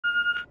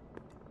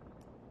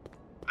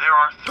There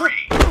are 3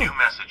 new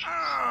messages.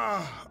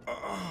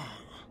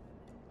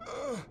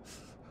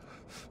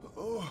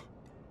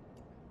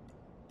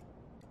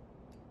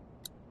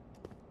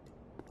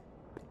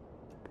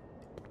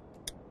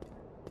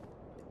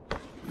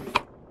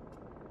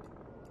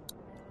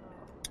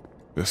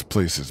 This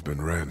place has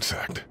been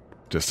ransacked.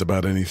 Just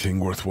about anything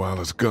worthwhile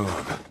is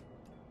gone.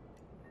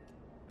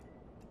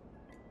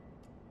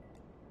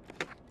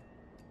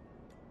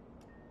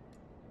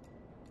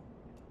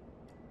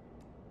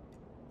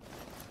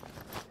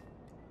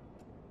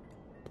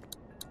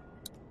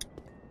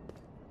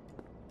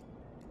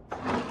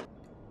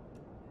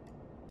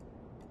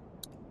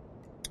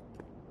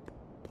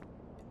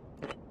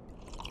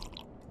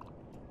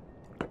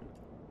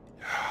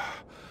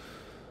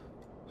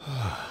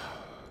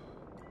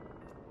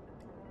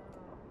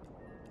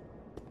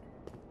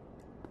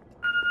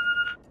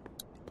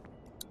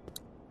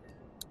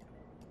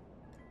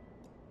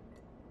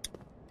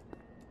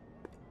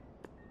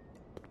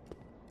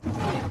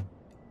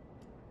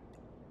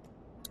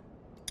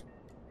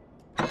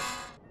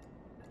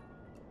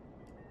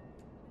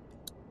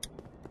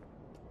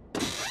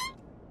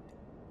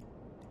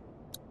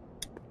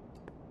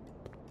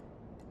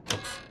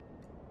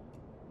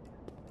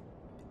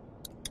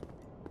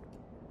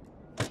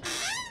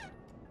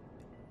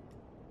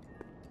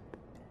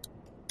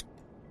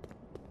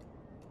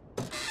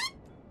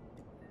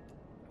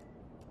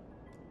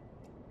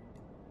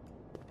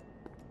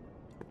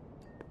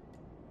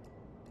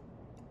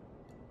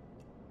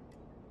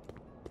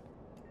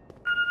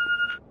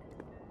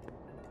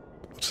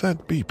 What's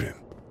that beeping?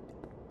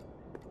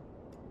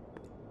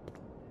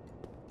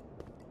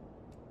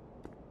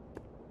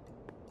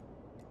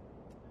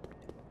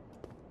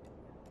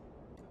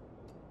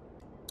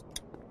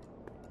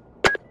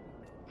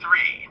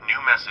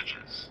 New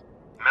messages.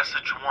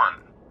 Message 1,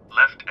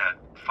 left at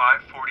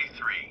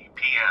 5:43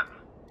 p.m.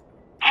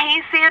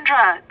 Hey,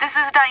 Sandra. This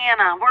is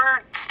Diana.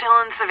 We're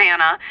still in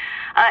Savannah.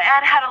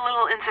 Ed had a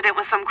little incident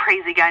with some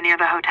crazy guy near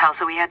the hotel,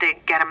 so we had to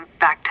get him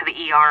back to the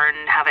ER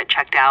and have it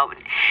checked out.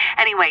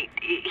 Anyway,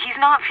 he's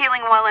not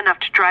feeling well enough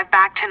to drive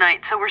back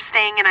tonight, so we're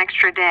staying an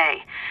extra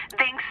day.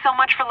 Thanks so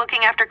much for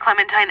looking after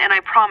Clementine, and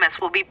I promise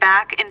we'll be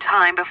back in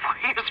time before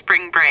your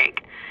spring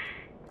break.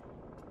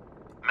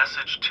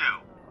 Message 2,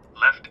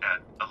 left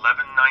at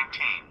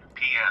 11:19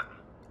 p.m.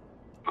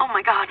 Oh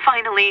my God,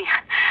 finally.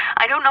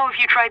 I don't know if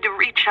you tried to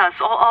reach us.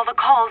 All the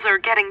calls are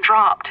getting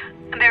dropped.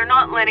 They're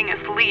not letting us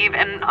leave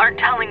and aren't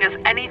telling us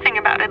anything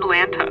about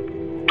Atlanta.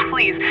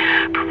 Please,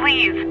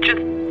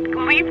 just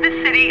leave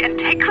the city and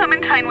take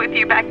Clementine with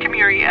you back to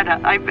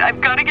Murrieta. I've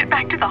got to get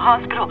back to the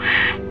hospital.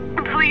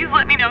 Please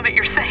let me know that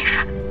you're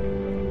safe.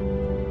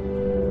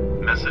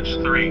 Message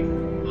 3,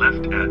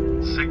 left at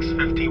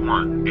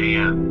 6:51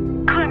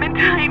 a.m.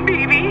 Clementine,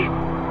 baby.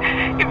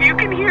 If you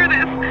can hear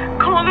this,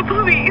 call the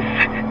police.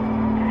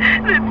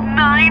 That's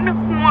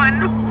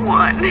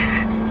 911.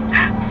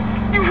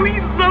 We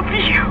love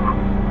you.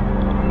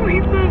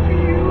 We love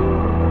you.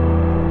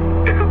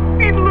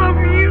 We love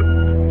you.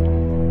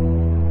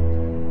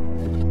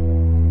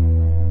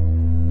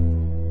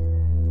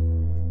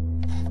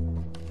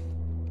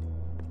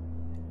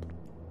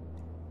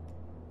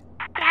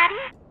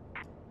 Daddy?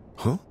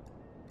 Huh?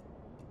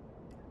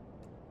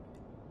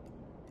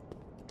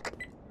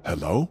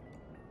 Hello?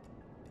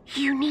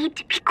 You need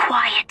to be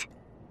quiet.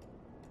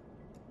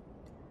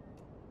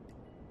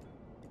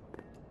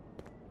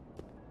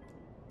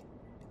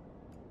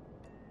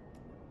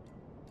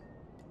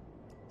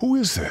 Who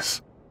is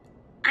this?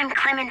 I'm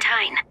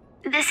Clementine.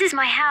 This is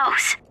my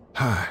house.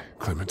 Hi,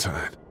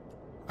 Clementine.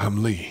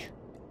 I'm Lee.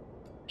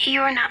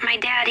 You're not my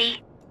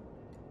daddy.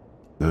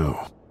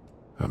 No,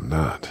 I'm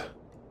not.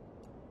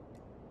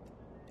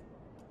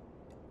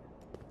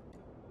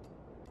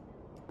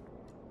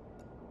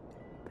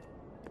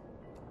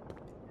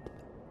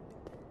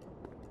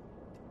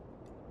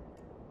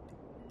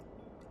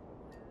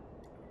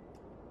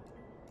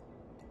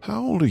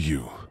 How old are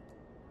you?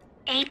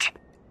 8.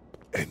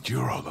 And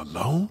you're all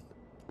alone?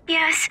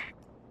 Yes.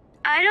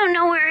 I don't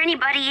know where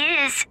anybody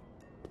is.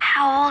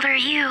 How old are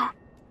you?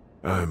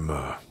 I'm,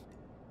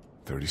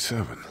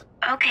 37.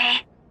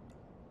 Okay.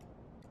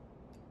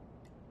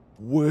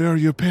 Where are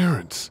your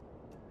parents?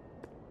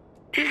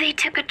 They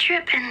took a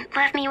trip and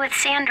left me with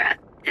Sandra.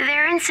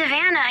 They're in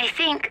Savannah, I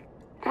think.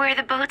 Where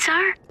the boats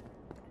are?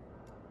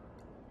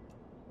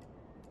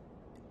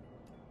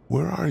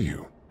 Where are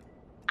you?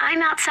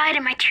 I'm outside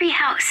in my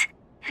treehouse.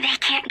 They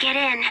can't get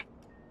in.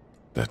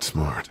 That's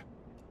smart.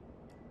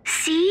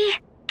 See?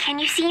 Can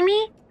you see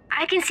me?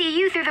 I can see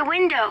you through the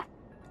window.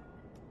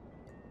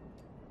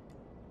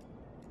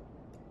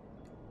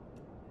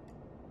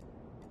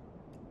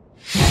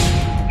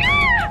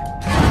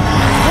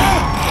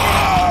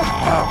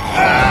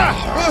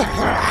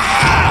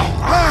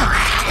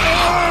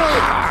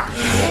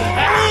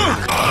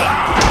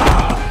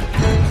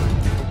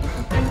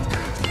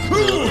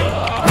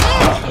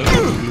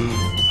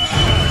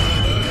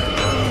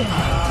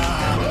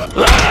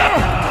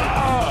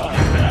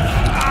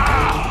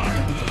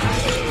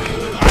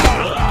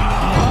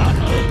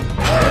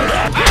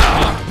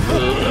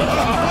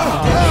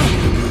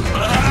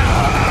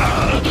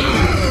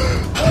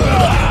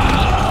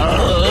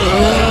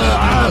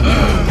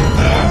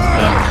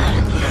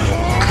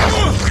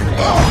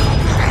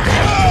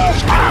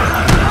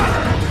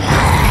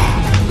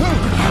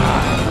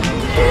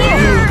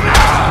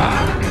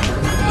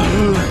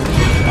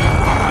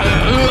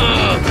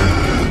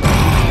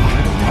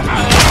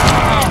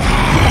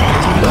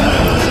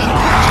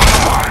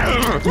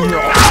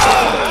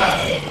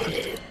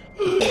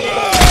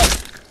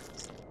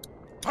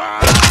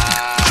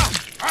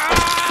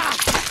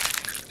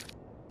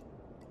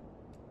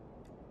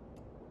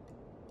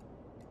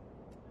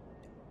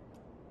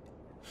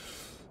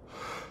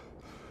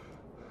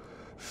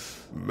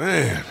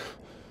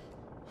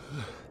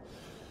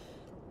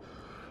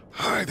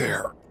 Hi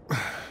there.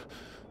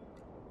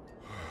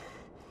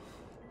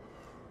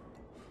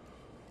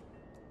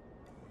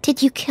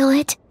 Did you kill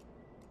it?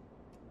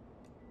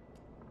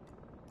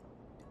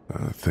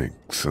 I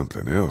think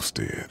something else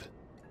did.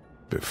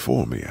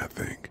 Before me, I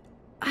think.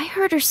 I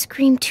heard her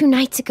scream 2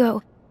 nights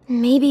ago.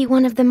 Maybe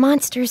one of the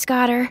monsters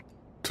got her.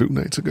 2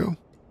 nights ago?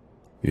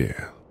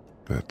 Yeah,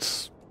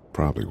 that's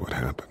probably what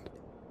happened.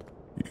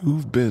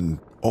 You've been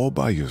all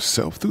by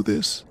yourself through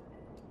this?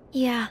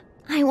 Yeah,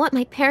 I want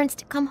my parents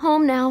to come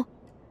home now.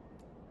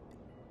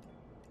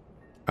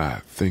 I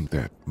think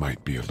that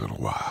might be a little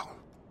while,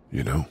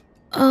 you know?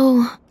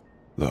 Oh.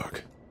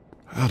 Look,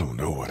 I don't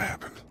know what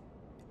happened,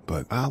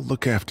 but I'll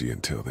look after you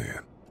until then.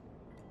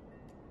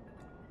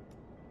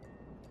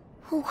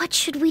 What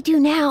should we do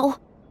now?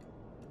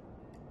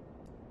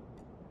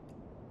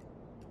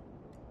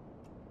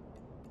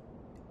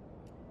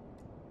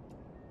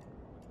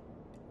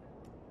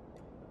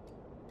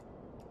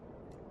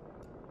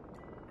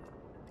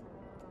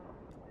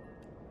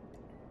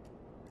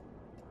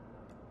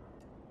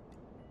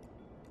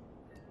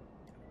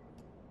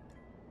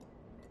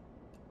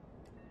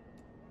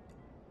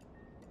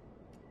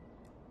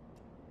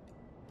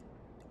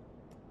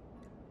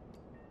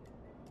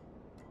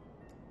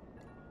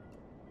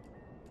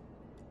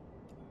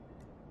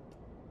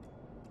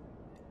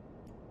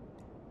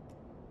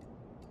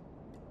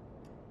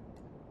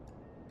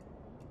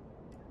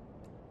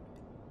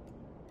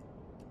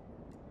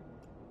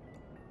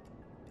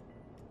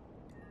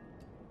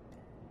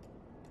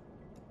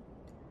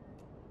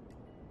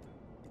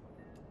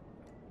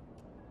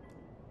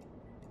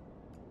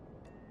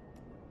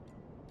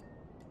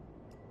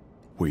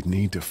 We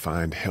need to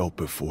find help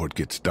before it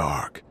gets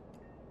dark.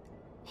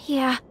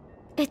 Yeah,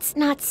 it's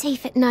not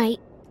safe at night.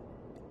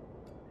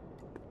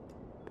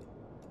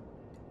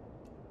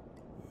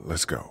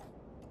 Let's go.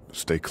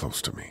 Stay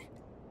close to me.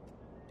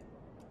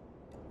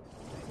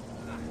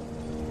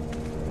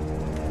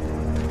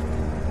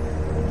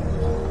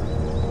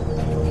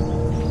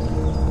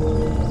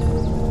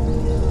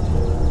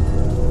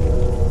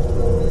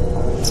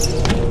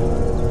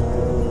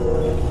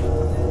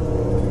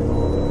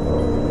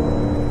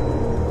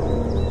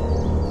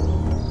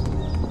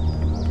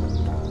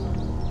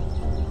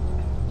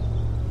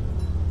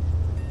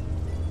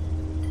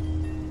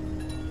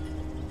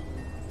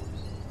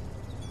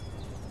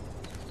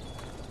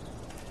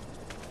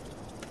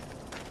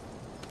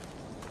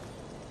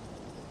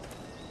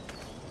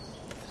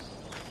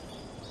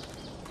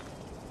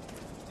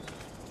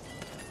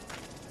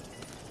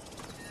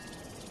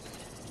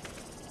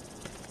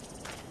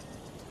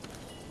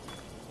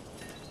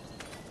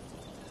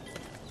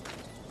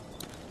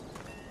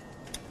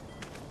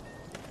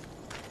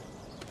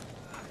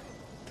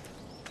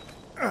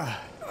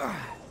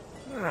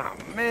 Oh,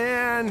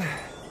 man.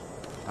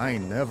 I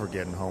ain't never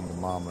getting home to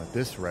Mama at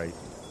this rate.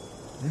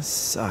 This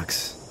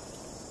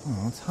sucks.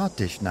 Oh, it's hot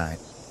dish night.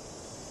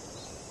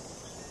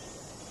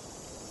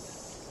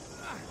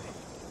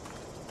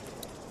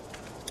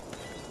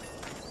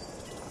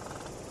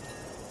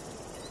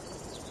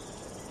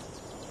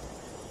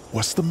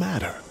 What's the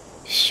matter?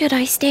 Should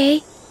I stay?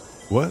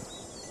 What?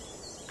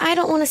 I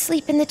don't want to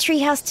sleep in the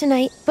treehouse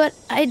tonight, but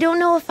I don't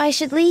know if I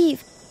should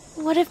leave.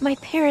 What if my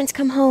parents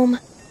come home?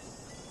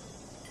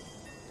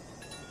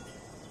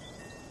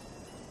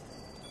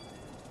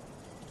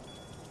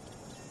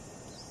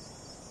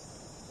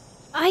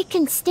 I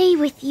can stay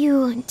with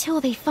you until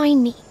they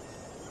find me.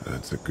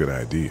 That's a good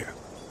idea.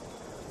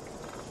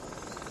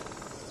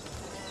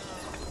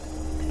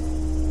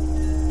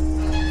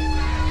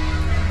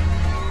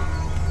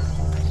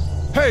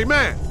 Hey,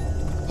 man!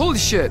 Holy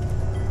shit!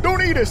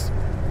 Don't eat us!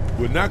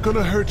 We're not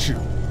gonna hurt you.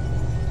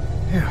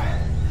 Yeah.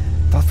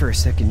 Thought for a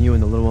second you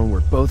and the little one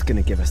were both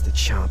gonna give us the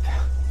chomp.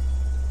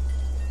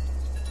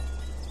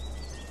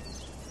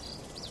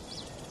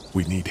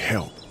 We need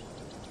help.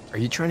 Are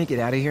you trying to get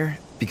out of here?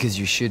 Because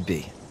you should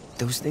be.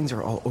 Those things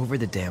are all over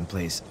the damn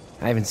place.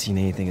 I haven't seen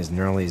anything as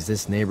gnarly as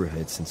this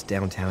neighborhood since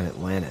downtown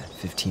Atlanta,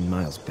 15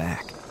 miles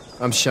back.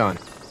 I'm Sean.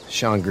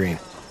 Sean Green.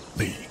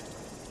 Lee,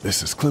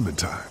 this is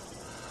Clementine.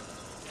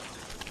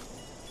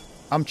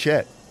 I'm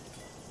Chet.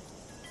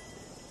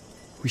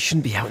 We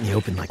shouldn't be out in the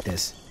open like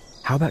this.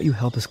 How about you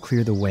help us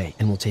clear the way,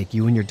 and we'll take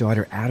you and your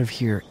daughter out of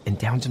here and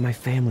down to my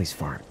family's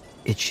farm.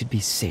 It should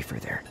be safer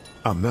there.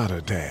 I'm not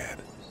her dad.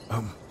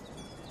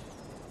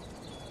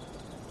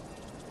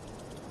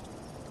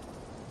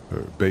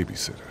 Her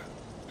babysitter.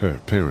 Her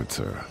parents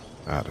are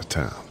out of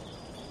town.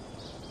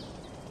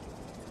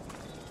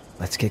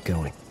 Let's get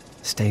going.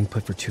 Staying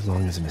put for too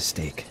long is a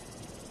mistake.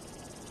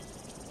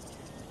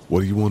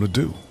 What do you want to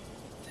do?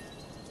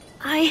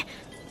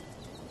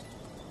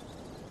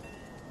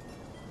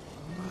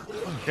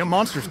 Them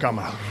monsters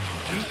coming.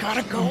 We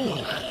gotta go.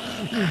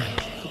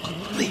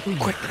 Lee,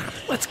 quick,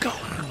 let's go.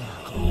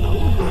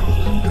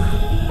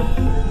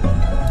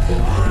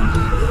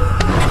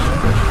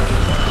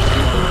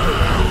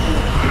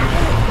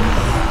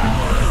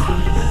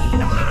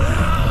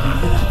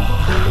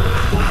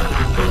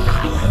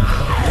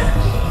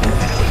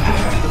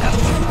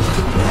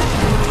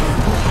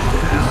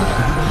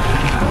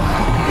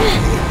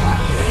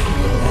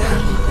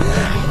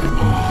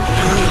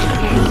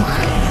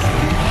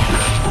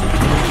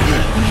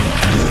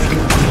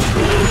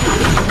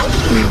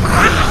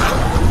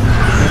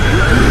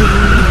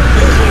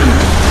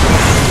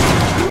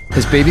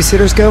 As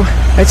babysitters go,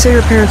 I'd say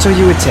your parents owe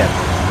you a tip.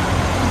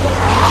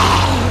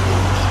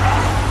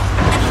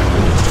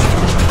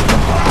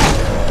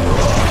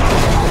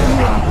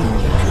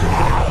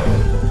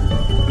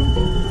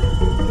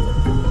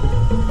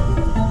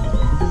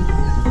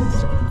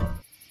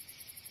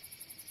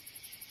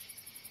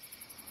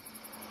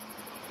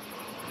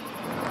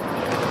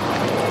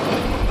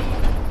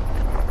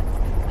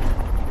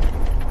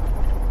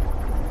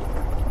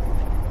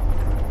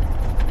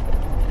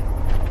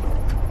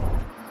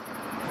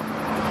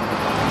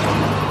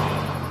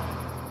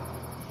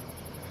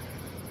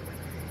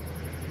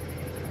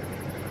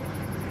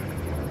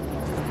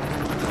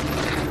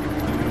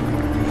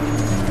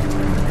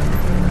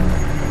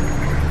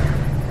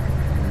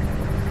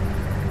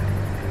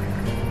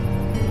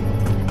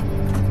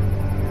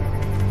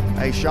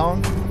 Hey,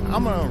 Sean,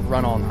 I'm gonna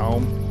run on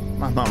home.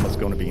 My mama's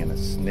gonna be in a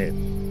snit.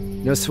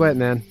 No sweat,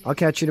 man. I'll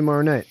catch you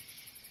tomorrow night.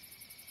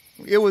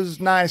 It was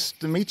nice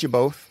to meet you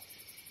both.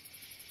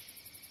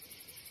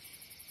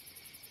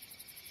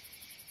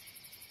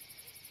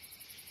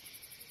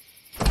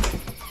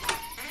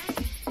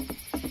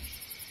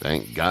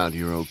 Thank God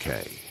you're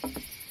okay.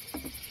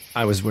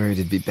 I was worried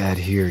it'd be bad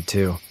here,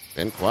 too.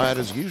 Been quiet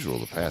as usual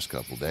the past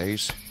couple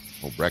days.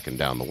 Old Brecken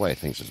down the way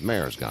thinks his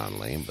mare's gone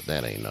lame, but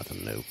that ain't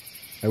nothing new.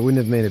 I wouldn't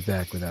have made it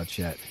back without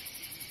Chet.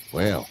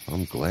 Well,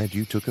 I'm glad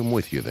you took him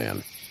with you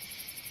then.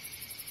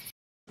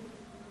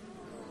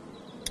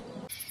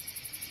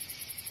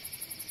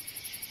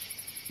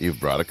 You've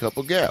brought a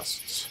couple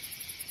guests.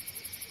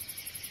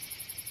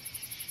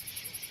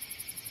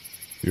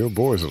 Your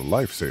boy's a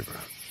lifesaver.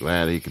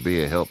 Glad he could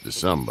be a help to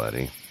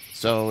somebody.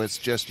 So it's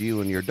just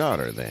you and your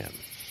daughter then?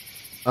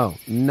 Oh,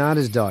 not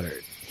his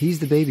daughter. He's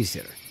the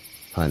babysitter.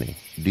 Honey,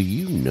 do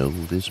you know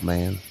this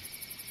man?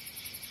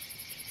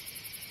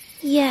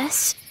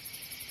 Yes.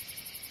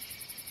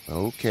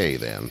 Okay,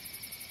 then.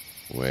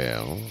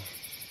 Well,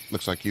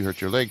 looks like you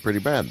hurt your leg pretty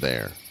bad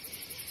there.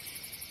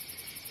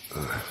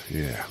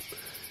 Yeah,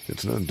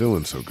 it's not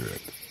doing so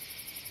good.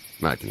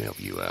 I can help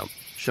you out.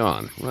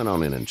 Sean, run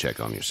on in and check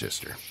on your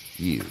sister.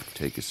 You,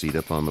 take a seat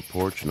up on the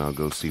porch and I'll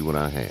go see what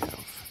I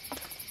have.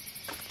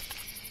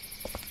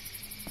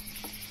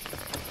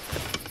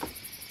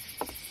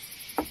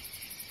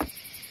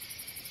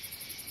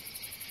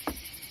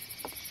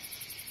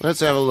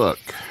 Let's have a look.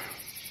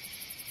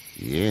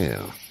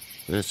 Yeah,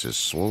 this is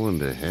swollen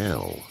to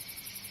hell.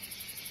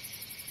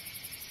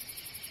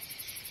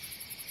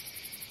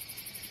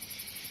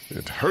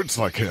 It hurts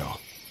like hell.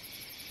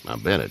 I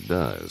bet it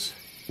does.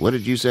 What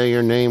did you say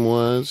your name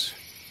was?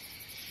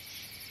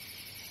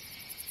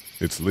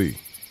 It's Lee.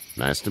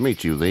 Nice to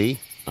meet you,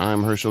 Lee.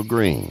 I'm Herschel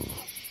Green.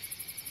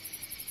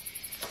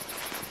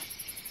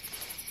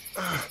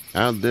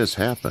 How'd this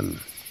happen?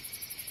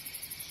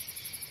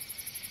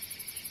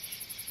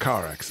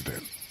 Car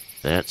accident.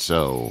 That's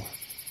so.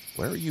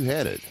 Where are you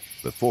headed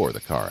before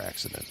the car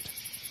accident?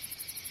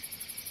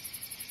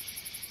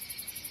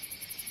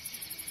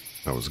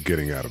 I was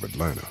getting out of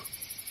Atlanta.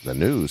 The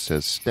news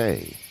says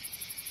stay.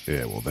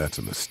 Yeah, well, that's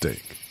a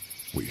mistake.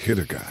 We hit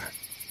a guy.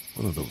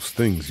 One of those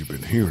things you've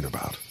been hearing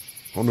about.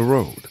 On the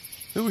road.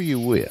 Who are you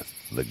with?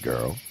 The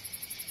girl?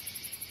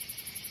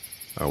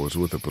 I was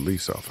with a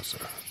police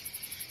officer.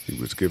 He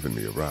was giving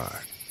me a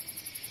ride.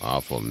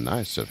 Awful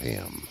nice of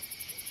him.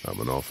 I'm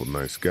an awful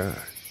nice guy.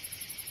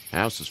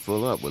 House is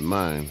full up with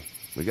mine.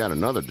 We got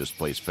another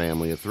displaced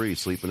family of 3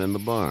 sleeping in the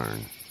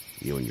barn.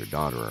 You and your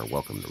daughter are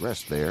welcome to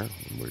rest there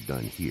when we're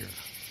done here.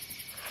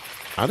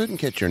 I didn't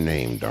catch your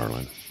name,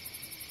 darling.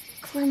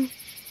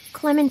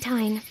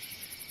 Clementine.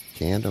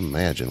 Can't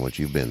imagine what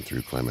you've been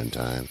through,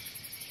 Clementine.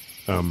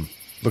 I'm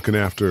looking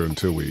after her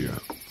until we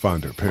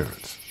find her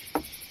parents.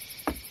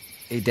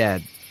 Hey,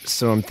 Dad,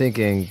 so I'm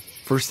thinking,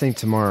 first thing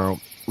tomorrow,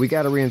 we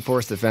gotta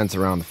reinforce the fence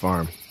around the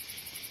farm.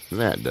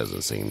 That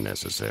doesn't seem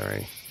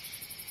necessary.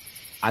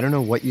 I don't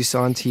know what you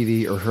saw on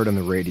TV or heard on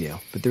the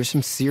radio, but there's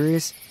some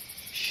serious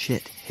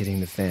shit hitting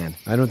the fan.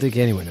 I don't think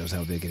anyone knows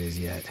how big it is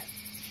yet.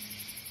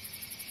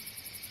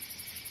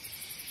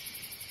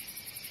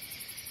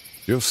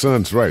 Your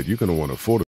son's right. You're going to want to